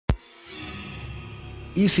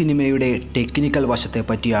ഈ സിനിമയുടെ ടെക്നിക്കൽ വശത്തെ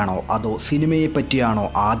പറ്റിയാണോ അതോ സിനിമയെ പറ്റിയാണോ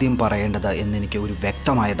ആദ്യം പറയേണ്ടത് എന്നെനിക്ക് ഒരു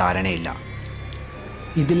വ്യക്തമായ ധാരണയില്ല.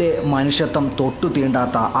 ഇതിലെ മനുഷ്യത്വം തൊട്ടു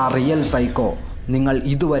തീണ്ടാത്ത ആ റിയൽ സൈക്കോ നിങ്ങൾ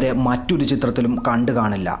ഇതുവരെ മറ്റൊരു ചിത്രത്തിലും കണ്ടു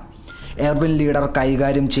കാണില്ല. എർവിൻ ലീഡർ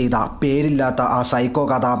കൈകാര്യം ചെയ്ത പേരില്ലാത്ത ആ സൈക്കോ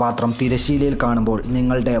കഥാപാത്രം തിരശ്ശീലയിൽ കാണുമ്പോൾ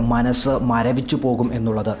നിങ്ങളുടെ മനസ്സ് മരവിച്ചു പോകും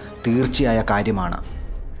എന്നുള്ളത് തീർച്ചയായ കാര്യമാണ്.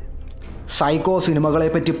 സൈക്കോ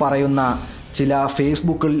സിനിമകളെപ്പറ്റി പറയുന്ന ചില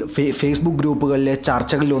ഫേസ്ബുക്ക് ഗ്രൂപ്പുകളിലെ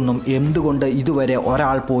ചർച്ചകളിലൊന്നും എന്തുകൊണ്ട് ഇതുവരെ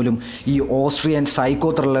ഒരാൾ പോലും ഈ ഓസ്ട്രിയൻ സൈക്കോ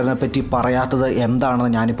ത്രില്ലറിനെ പറ്റി പറയാത്തത്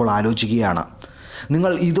എന്താണെന്ന് ഞാനിപ്പോൾ ആലോചിക്കുകയാണ്.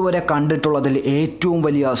 നിങ്ങൾ ഇതുവരെ കണ്ടിട്ടുള്ളതിൽ ഏറ്റവും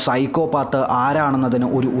വലിയ സൈക്കോപാത്ത് ആരാണെന്നതിന്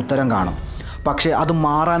ഒരു ഉത്തരം കാണും. പക്ഷേ അത്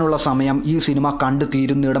മാറാനുള്ള സമയം ഈ സിനിമ കണ്ടു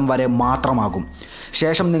തീരുന്നിടം വരെ മാത്രമാകും.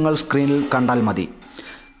 ശേഷം നിങ്ങൾ സ്ക്രീനിൽ കണ്ടാൽ മതി.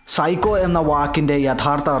 സൈക്കോ എന്ന വാക്കിൻ്റെ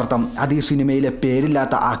യഥാർത്ഥ അർത്ഥം അത് ഈ സിനിമയിലെ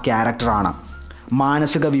പേരില്ലാത്ത ആ ക്യാരക്ടറാണ്.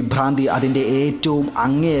 മാനസിക വിഭ്രാന്തി അതിൻ്റെ ഏറ്റവും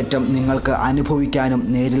അങ്ങേയറ്റം നിങ്ങൾക്ക് അനുഭവിക്കാനും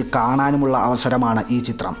നേരിൽ കാണാനുമുള്ള അവസരമാണ് ഈ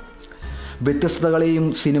ചിത്രം. വ്യത്യസ്തതകളെയും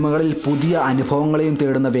സിനിമകളിൽ പുതിയ അനുഭവങ്ങളെയും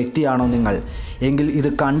തേടുന്ന വ്യക്തിയാണോ നിങ്ങൾ എങ്കിൽ ഇത്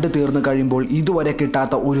കണ്ടു തീർന്നു കഴിയുമ്പോൾ ഇതുവരെ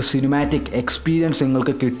കിട്ടാത്ത ഒരു സിനിമാറ്റിക് എക്സ്പീരിയൻസ്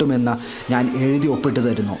നിങ്ങൾക്ക് കിട്ടുമെന്ന് ഞാൻ എഴുതി ഒപ്പിട്ട്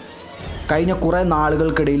തരുന്നു. കഴിഞ്ഞ കുറേ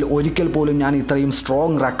നാളുകൾക്കിടയിൽ ഒരിക്കൽ പോലും ഞാൻ ഇത്രയും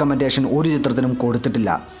സ്ട്രോങ് റെക്കമെൻഡേഷൻ ഒരു ചിത്രത്തിനും കൊടുത്തിട്ടില്ല.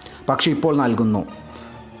 പക്ഷേ ഇപ്പോൾ നൽകുന്നു.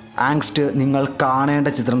 ആങ്സ്റ്റ് നിങ്ങൾ കാണേണ്ട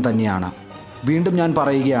ചിത്രം തന്നെയാണ്. വീണ്ടും ഞാൻ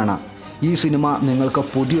പറയുകയാണ്, ഈ സിനിമ നിങ്ങൾക്ക്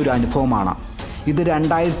പുതിയൊരു അനുഭവമാണ്. ഇത്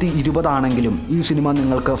 2020 ആണെങ്കിലും ഈ സിനിമ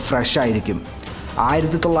നിങ്ങൾക്ക് ഫ്രഷ് ആയിരിക്കും.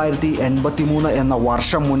 1983 എന്ന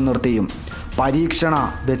വർഷം മുൻനിർത്തിയും പരീക്ഷണ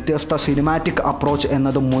വ്യത്യസ്ത സിനിമാറ്റിക് അപ്രോച്ച്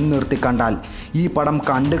എന്നത് മുൻനിർത്തി കണ്ടാൽ ഈ പടം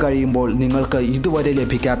കണ്ടു കഴിയുമ്പോൾ നിങ്ങൾക്ക് ഇതുവരെ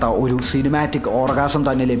ലഭിക്കാത്ത ഒരു സിനിമാറ്റിക് ഓർഗാസം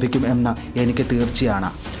തന്നെ ലഭിക്കും എന്ന് എനിക്ക്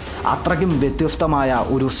തീർച്ചയാണ്. അത്രയ്ക്കും വ്യത്യസ്തമായ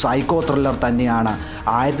ഒരു സൈക്കോ ത്രില്ലർ തന്നെയാണ്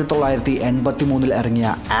 1983 ഇറങ്ങിയ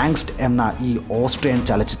ആങ്സ്റ്റ് എന്ന ഈ ഓസ്ട്രിയൻ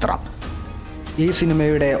ചലച്ചിത്രം. ഈ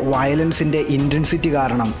സിനിമയുടെ വയലൻസിൻ്റെ ഇൻറ്റൻസിറ്റി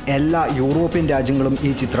കാരണം എല്ലാ യൂറോപ്യൻ രാജ്യങ്ങളും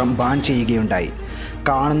ഈ ചിത്രം ബാൻ ചെയ്യുകയുണ്ടായി.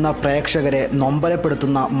 കാണുന്ന പ്രേക്ഷകരെ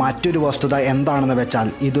നൊമ്പരപ്പെടുത്തുന്ന മറ്റൊരു വസ്തുത എന്താണെന്ന് വെച്ചാൽ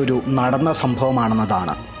ഇതൊരു നടന്ന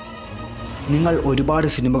സംഭവമാണെന്നതാണ്. നിങ്ങൾ ഒരുപാട്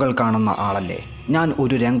സിനിമകൾ കാണുന്ന ആളല്ലേ? ഞാൻ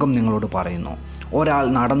ഒരു രംഗം നിങ്ങളോട് പറയുന്നു. ഒരാൾ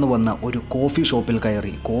നടന്നു വന്ന് ഒരു കോഫി ഷോപ്പിൽ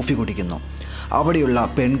കയറി കോഫി കുടിക്കുന്നു. അവിടെയുള്ള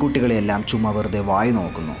പെൺകുട്ടികളെയെല്ലാം ചുമ്മാ വെറുതെ വായി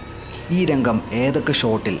നോക്കുന്നു. ഈ രംഗം ഏതൊക്കെ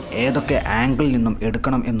ഷോട്ടിൽ ഏതൊക്കെ ആംഗിളിൽ നിന്നും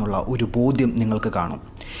എടുക്കണം എന്നുള്ള ഒരു ബോധ്യം നിങ്ങൾക്ക് കാണും.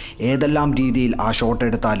 ഏതെല്ലാം രീതിയിൽ ആ ഷോട്ട്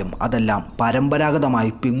എടുത്താലും അതെല്ലാം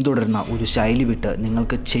പരമ്പരാഗതമായി പിന്തുടരുന്ന ഒരു ശൈലി വിട്ട്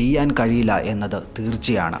നിങ്ങൾക്ക് ചെയ്യാൻ കഴിയില്ല എന്നത്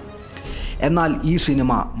തീർച്ചയാണ്. എന്നാൽ ഈ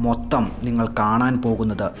സിനിമ മൊത്തം നിങ്ങൾ കാണാൻ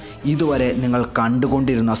പോകുന്നത് ഇതുവരെ നിങ്ങൾ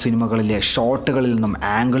കണ്ടുകൊണ്ടിരുന്ന സിനിമകളിലെ ഷോട്ടുകളിൽ നിന്നും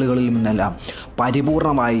ആംഗിളുകളിൽ നിന്നെല്ലാം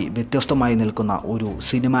പരിപൂർണമായി വ്യത്യസ്തമായി നിൽക്കുന്ന ഒരു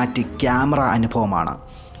സിനിമാറ്റിക് ക്യാമറ അനുഭവമാണ്.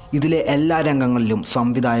 ഇതിലെ എല്ലാ രംഗങ്ങളിലും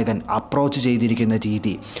സംവിധായകൻ അപ്രോച്ച് ചെയ്തിരിക്കുന്ന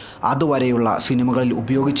രീതി അതുവരെയുള്ള സിനിമകളിൽ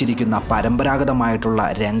ഉപയോഗിച്ചിരിക്കുന്ന പരമ്പരാഗതമായിട്ടുള്ള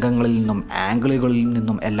രംഗങ്ങളിൽ നിന്നും ആംഗിളുകളിൽ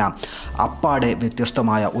നിന്നും എല്ലാം അപ്പാടെ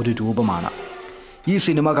വ്യത്യസ്തമായ ഒരു രൂപമാണ്. ഈ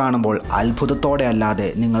സിനിമ കാണുമ്പോൾ അത്ഭുതത്തോടെ അല്ലാതെ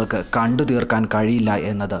നിങ്ങൾക്ക് കണ്ടു തീർക്കാൻ കഴിയില്ല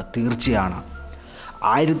എന്നത് തീർച്ചയാണ്.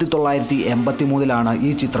 1983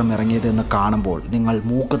 ഈ ചിത്രം ഇറങ്ങിയതെന്ന് കാണുമ്പോൾ നിങ്ങൾ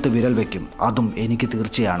മൂക്കത്ത് വിരൽ വയ്ക്കും. അതും എനിക്ക്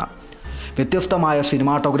തീർച്ചയാണ്. വ്യത്യസ്തമായ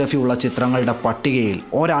സിനിമാറ്റോഗ്രഫി ഉള്ള ചിത്രങ്ങളുടെ പട്ടികയിൽ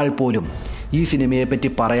ഒരാൾ പോലും ഈ സിനിമയെപ്പറ്റി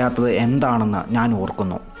പറയാത്തത് എന്താണെന്ന് ഞാൻ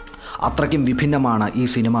ഓർക്കുന്നു. അത്രയ്ക്കും വിഭിന്നമാണ് ഈ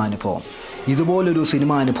സിനിമാ അനുഭവം. ഇതുപോലൊരു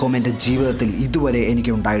സിനിമാ അനുഭവം എൻ്റെ ജീവിതത്തിൽ ഇതുവരെ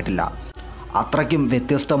എനിക്ക് ഉണ്ടായിട്ടില്ല. അത്രയ്ക്കും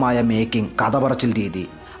വ്യത്യസ്തമായ മേക്കിംഗ്, കഥ പറച്ചിൽ രീതി,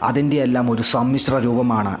 അതിൻ്റെ എല്ലാം ഒരു സമ്മിശ്ര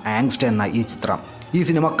രൂപമാണ് ആങ്സ്റ്റ് എന്ന ഈ ചിത്രം. ഈ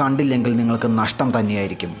സിനിമ കണ്ടില്ലെങ്കിൽ നിങ്ങൾക്ക് നഷ്ടം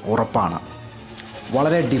തന്നെയായിരിക്കും, ഉറപ്പാണ്.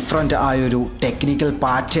 വളരെ ഡിഫറൻ്റ് ആയൊരു ടെക്നിക്കൽ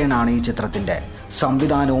പാറ്റേൺ ആണ് ഈ ചിത്രത്തിൻ്റെ.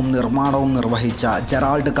 സംവിധാനവും നിർമ്മാണവും നിർവഹിച്ച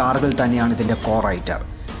ജെറാൾഡ് കാർഗിൽ തന്നെയാണ് ഇതിൻ്റെ കോ റൈറ്റർ.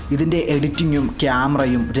 ഇതിൻ്റെ എഡിറ്റിങ്ങും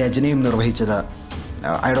ക്യാമറയും രചനയും നിർവഹിച്ചത്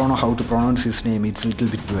I don't know how to pronounce his name, it's little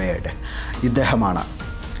bit word, ഇദ്ദേഹമാണ്.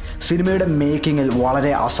 സിനിമയുടെ മേക്കിങ്ങിൽ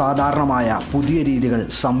വളരെ അസാധാരണമായ പുതിയ രീതികൾ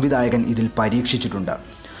സംവിധായകൻ ഇതിൽ പരീക്ഷിച്ചിട്ടുണ്ട്.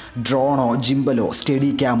 ഡ്രോണോ ജിംബലോ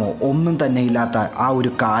സ്റ്റഡി ക്യാമോ ഒന്നും തന്നെ ഇല്ലാത്ത ആ ഒരു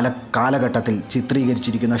കാലഘട്ടത്തിൽ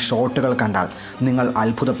ചിത്രീകരിച്ചിരിക്കുന്ന ഷോട്ടുകൾ കണ്ടാൽ നിങ്ങൾ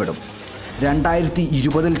അത്ഭുതപ്പെടും.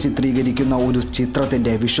 2020 ചിത്രീകരിക്കുന്ന ഒരു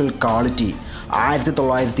ചിത്രത്തിൻ്റെ വിഷ്വൽ ക്വാളിറ്റി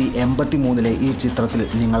 1983 ഈ ചിത്രത്തിൽ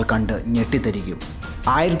നിങ്ങൾ കണ്ട് ഞെട്ടിത്തരിക്കും.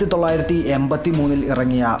 1983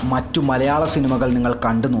 ഇറങ്ങിയ മറ്റു മലയാള സിനിമകൾ നിങ്ങൾ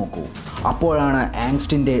കണ്ടു നോക്കൂ. അപ്പോഴാണ്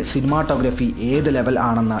ആങ്സ്റ്റിൻ്റെ സിനിമാറ്റോഗ്രഫി ഏത് ലെവൽ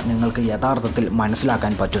ആണെന്ന് നിങ്ങൾക്ക് യഥാർത്ഥത്തിൽ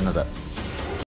മനസ്സിലാക്കാൻ പറ്റുന്നത്.